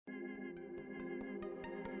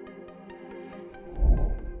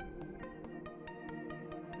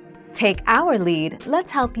Take our lead, let's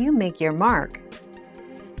help you make your mark.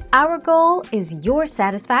 Our goal is your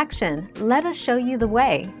satisfaction. Let us show you the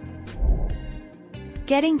way.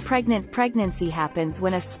 Getting pregnant. Pregnancy happens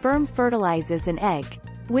when a sperm fertilizes an egg,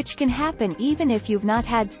 which can happen even if you've not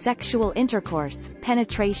had sexual intercourse,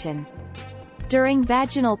 penetration. During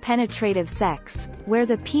vaginal penetrative sex, where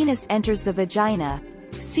the penis enters the vagina,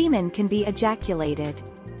 semen can be ejaculated.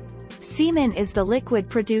 Semen is the liquid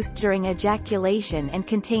produced during ejaculation and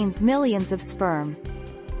contains millions of sperm.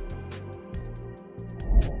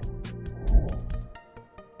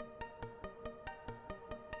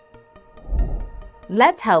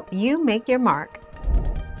 Let's help you make your mark.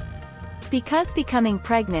 Because becoming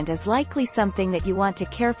pregnant is likely something that you want to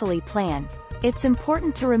carefully plan, it's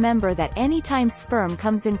important to remember that anytime sperm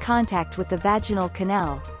comes in contact with the vaginal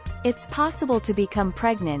canal, it's possible to become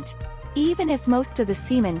pregnant, even if most of the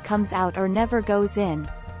semen comes out or never goes in.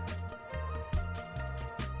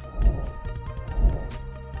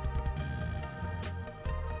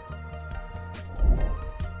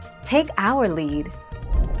 Take our lead.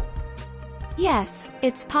 Yes,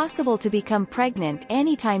 it's possible to become pregnant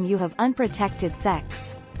anytime you have unprotected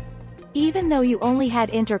sex. Even though you only had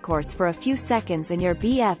intercourse for a few seconds and your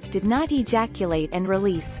BF did not ejaculate and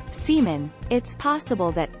release semen, it's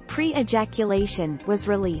possible that pre-ejaculation was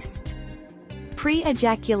released.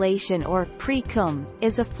 Pre-ejaculation or pre-cum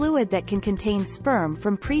is a fluid that can contain sperm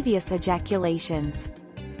from previous ejaculations.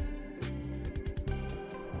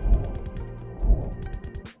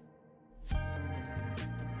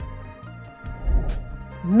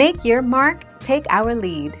 Make your mark, take our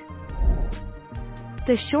lead.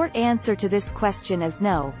 The short answer to this question is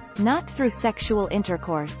no, not through sexual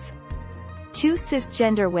intercourse. Two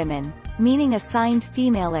cisgender women, meaning assigned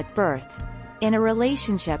female at birth, in a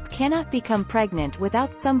relationship cannot become pregnant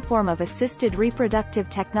without some form of assisted reproductive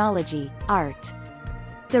technology, ART.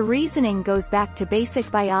 The reasoning goes back to basic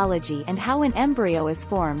biology and how an embryo is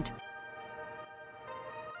formed.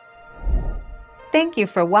 Thank you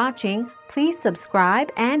for watching. Please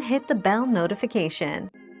subscribe and hit the bell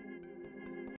notification.